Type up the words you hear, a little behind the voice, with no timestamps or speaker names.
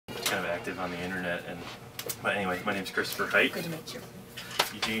kind of active on the internet. But anyway, my name's Kristopher Hite. Good to meet you.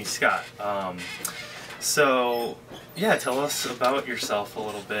 Eugenie Scott. So, yeah, tell us about yourself a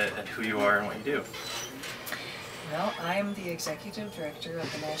little bit and who you are and what you do. Well, I'm the Executive Director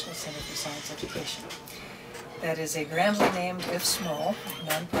of the National Center for Science Education. That is a grandly named, if small,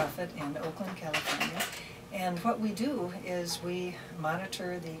 nonprofit in Oakland, California. And what we do is we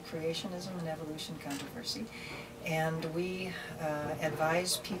monitor the creationism and evolution controversy, and we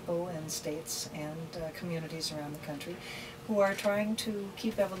advise people in states and communities around the country who are trying to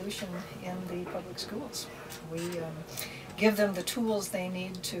keep evolution in the public schools. We give them the tools they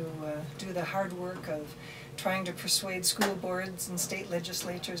need to do the hard work of trying to persuade school boards and state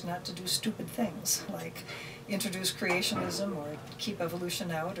legislatures not to do stupid things like introduce creationism or keep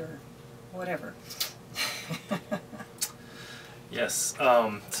evolution out or whatever. Yes.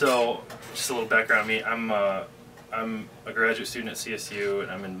 So just a little background on me. I'm a graduate student at CSU,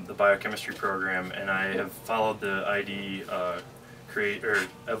 and I'm in the biochemistry program, and I have followed the ID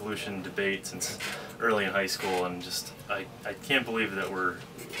evolution debate since early in high school, and just I can't believe that we're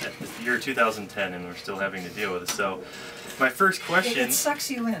at the year 2010 and we're still having to deal with it. So my first question... It sucks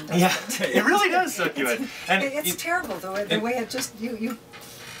you in, doesn't it? It really does suck you in. And it's terrible, though, the way it just, you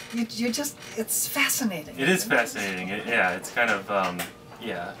just, it's fascinating. It is fascinating. Yeah, it's kind of,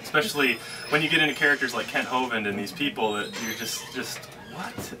 yeah, especially when you get into characters like Kent Hovind and these people that you're just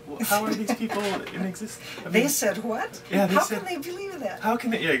what? How are these people in existence? I mean, they said what? Yeah, how can they believe that? How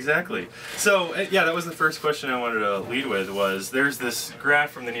can they? Yeah, exactly. So, yeah, that was the first question I wanted to lead with. Was there's this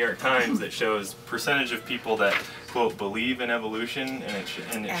graph from the New York Times that shows percentage of people that quote believe in evolution,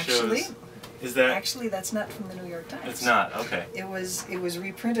 and it actually, shows. Is that actually that's not from the New York Times? It's not. Okay. It was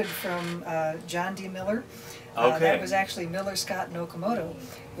reprinted from John D. Miller. Okay. That was actually Miller, Scott, and Okamoto.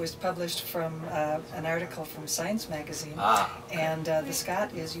 Was published from an article from Science magazine, and the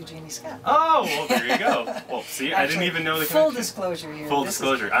Scott is Eugenie Scott. Oh, well, there you go. Well, see, I didn't even know the full disclosure here. Full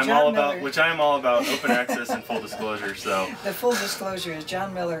disclosure. I'm all about, which I am all about, open access and full disclosure. So the full disclosure is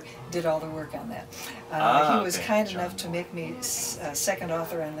John Miller did all the work on that. He was kind enough to make me second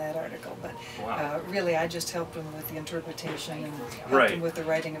author on that article, but really I just helped him with the interpretation and helped him with the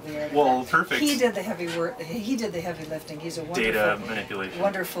writing of the article. Well, perfect. He did the heavy work. He did the heavy lifting. He's a wonderful data manipulation.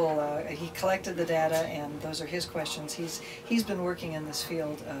 Wonderful. He collected the data, and those are his questions. He's been working in this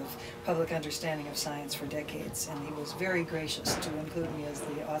field of public understanding of science for decades, and he was very gracious to include me as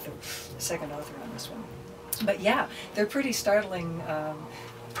the author, second author on this one. But yeah, they're pretty startling.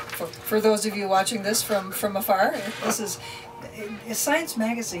 For those of you watching this from afar, this is Science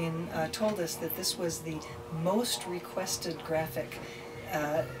magazine told us that this was the most requested graphic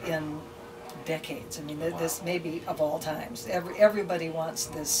in decades. I mean, this may be of all times. Everybody wants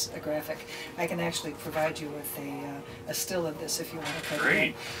this graphic. I can actually provide you with a still of this if you want to cut it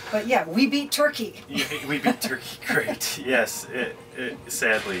in. But yeah, we beat Turkey. Yeah, we beat Turkey. Great. Yes,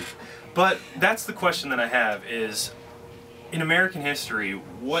 sadly. But that's the question that I have is, in American history,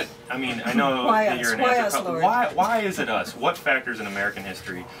 what, I mean, I know that you're an anthropologist. Why is it us? What factors in American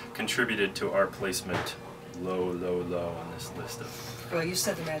history contributed to our placement low on this list of... Well, you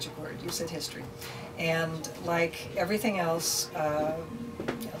said the magic word. You said history. And like everything else,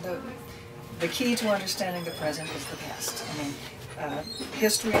 the key to understanding the present is the past. I mean,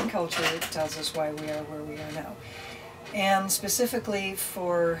 history and culture tells us why we are where we are now. And specifically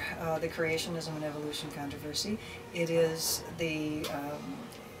for the creationism and evolution controversy, it is the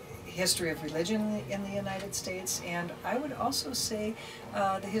history of religion in the United States, and I would also say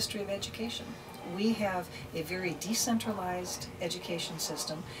the history of education. We have a very decentralized education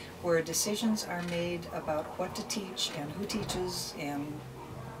system where decisions are made about what to teach and who teaches and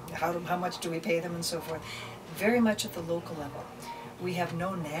how much do we pay them and so forth, very much at the local level. We have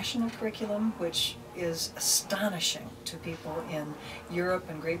no national curriculum, which is astonishing to people in Europe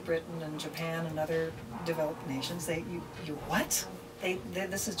and Great Britain and Japan and other developed nations. What?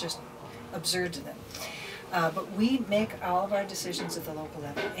 This is just absurd to them. But we make all of our decisions at the local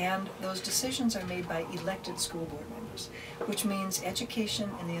level, and those decisions are made by elected school board members, which means education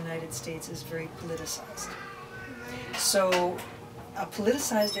in the United States is very politicized. So a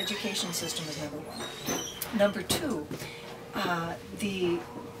politicized education system is number one. Number two, the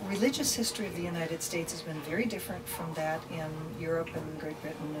religious history of the United States has been very different from that in Europe and Great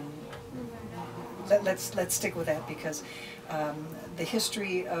Britain, and let's stick with that because the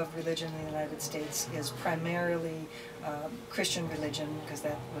history of religion in the United States is primarily Christian religion, because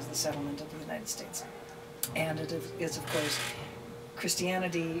that was the settlement of the United States. And it is, of course,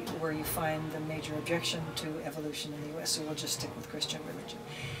 Christianity where you find the major objection to evolution in the U.S., so we'll just stick with Christian religion.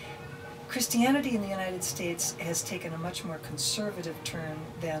 Christianity in the United States has taken a much more conservative turn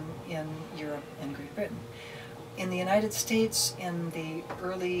than in Europe and Great Britain. In the United States, in the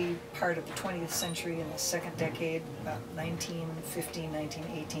early part of the 20th century, in the second decade, about 1915,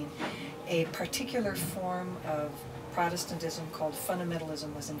 1918, a particular form of Protestantism called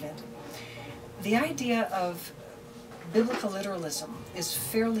fundamentalism was invented. The idea of biblical literalism is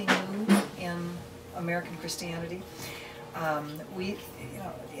fairly new in American Christianity.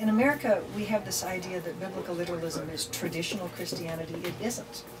 In America, we have this idea that biblical literalism is traditional Christianity. It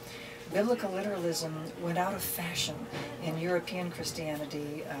isn't. Biblical literalism went out of fashion in European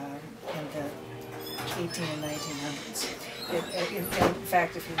Christianity in the 18 and 1900s. In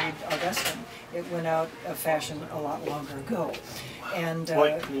fact, if you read Augustine, it went out of fashion a lot longer ago. And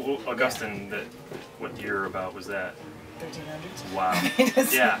Augustine, yeah. What year about was that? 1300s. Wow.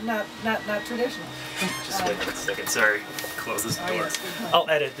 It's yeah. Not traditional. Just wait a second. Sorry. Close this door. Yes, I'll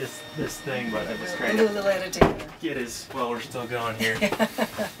edit this thing, but I was trying to do a little editing. It is. Well, we're still going here.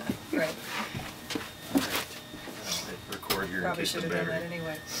 Right. Record here. Probably should have done that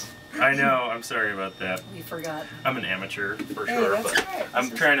anyway. I know. I'm sorry about that. We forgot. I'm an amateur for hey, sure, that's but right.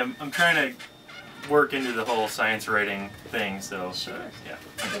 I'm trying to work into the whole science writing thing. So sure. Yeah.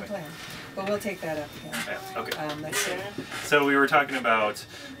 Anyway. Good plan. But we'll take that up again. Yeah, okay. Let's see. So we were talking about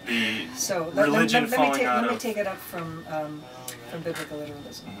the religion falling out of... Let me take it up from biblical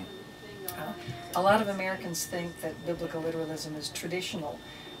literalism. A lot of Americans think that biblical literalism is traditional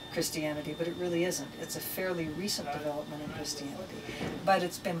Christianity, but it really isn't. It's a fairly recent development in Christianity. But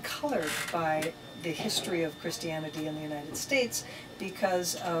it's been colored by the history of Christianity in the United States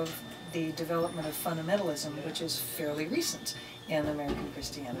because of the development of fundamentalism, which is fairly recent in American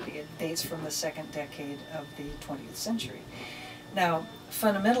Christianity. It dates from the second decade of the 20th century. Now,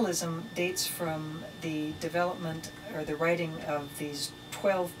 fundamentalism dates from the development or the writing of these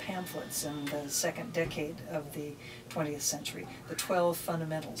 12 pamphlets in the second decade of the 20th century, the 12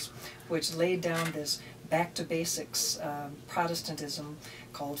 fundamentals, which laid down this back to basics Protestantism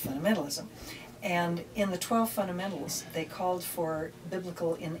called fundamentalism. And in the 12 fundamentals, they called for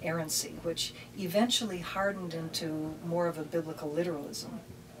biblical inerrancy, which eventually hardened into more of a biblical literalism.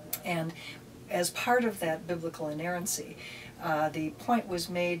 And as part of that biblical inerrancy, the point was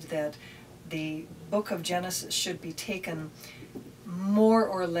made that the book of Genesis should be taken more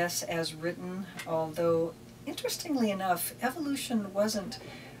or less as written, although, interestingly enough, evolution wasn't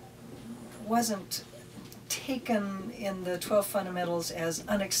taken in the 12 fundamentals as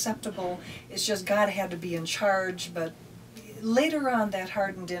unacceptable. It's just God had to be in charge, but later on that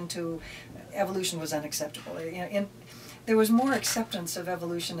hardened into evolution was unacceptable. There was more acceptance of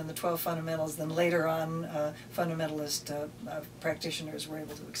evolution in the 12 fundamentals than later on fundamentalist practitioners were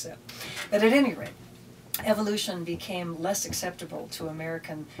able to accept. But at any rate, evolution became less acceptable to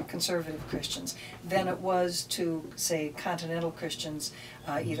American conservative Christians than it was to, say, continental Christians,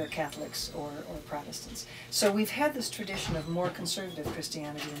 either Catholics or Protestants. So we've had this tradition of more conservative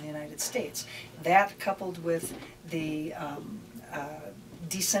Christianity in the United States. That, coupled with the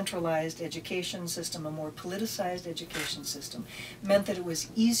decentralized education system, a more politicized education system, meant that it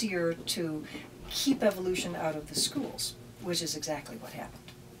was easier to keep evolution out of the schools, which is exactly what happened.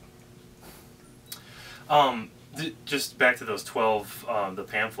 Just back to those 12, the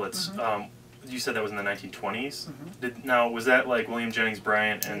pamphlets, Mm-hmm. You said that was in the 1920s? Mm-hmm. Now, was that like William Jennings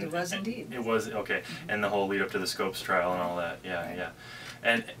Bryan? And it was indeed. It was, okay. Mm-hmm. And the whole lead up to the Scopes trial and all that, yeah, Right. yeah.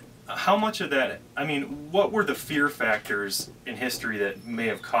 And how much of that, I mean, what were the fear factors in history that may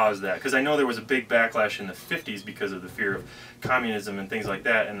have caused that? Because I know there was a big backlash in the 50s because of the fear of communism and things like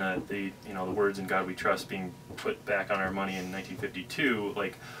that, and the words "In God We Trust" being put back on our money in 1952.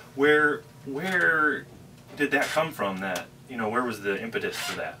 Like, where did that come from? That, where was the impetus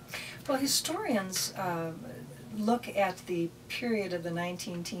for that? Well, historians look at the period of the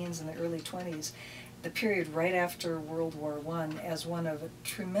 19-teens and the early 20s, the period right after World War I, as one of a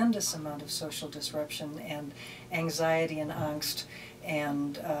tremendous amount of social disruption and anxiety and angst,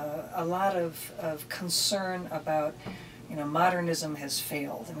 and a lot of concern about, modernism has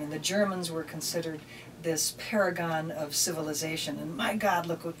failed. I mean, the Germans were considered this paragon of civilization, and my God,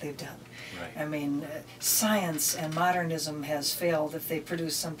 look what they've done. Right. I mean, science and modernism has failed if they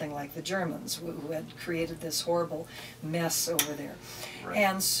produce something like the Germans, who had created this horrible mess over there. Right.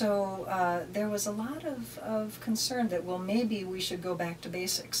 And so there was a lot of concern that, well, maybe we should go back to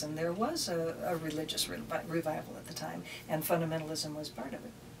basics, and there was a religious revival at the time, and fundamentalism was part of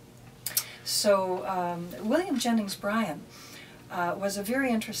it. So William Jennings Bryan was a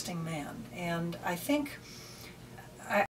very interesting man, and I think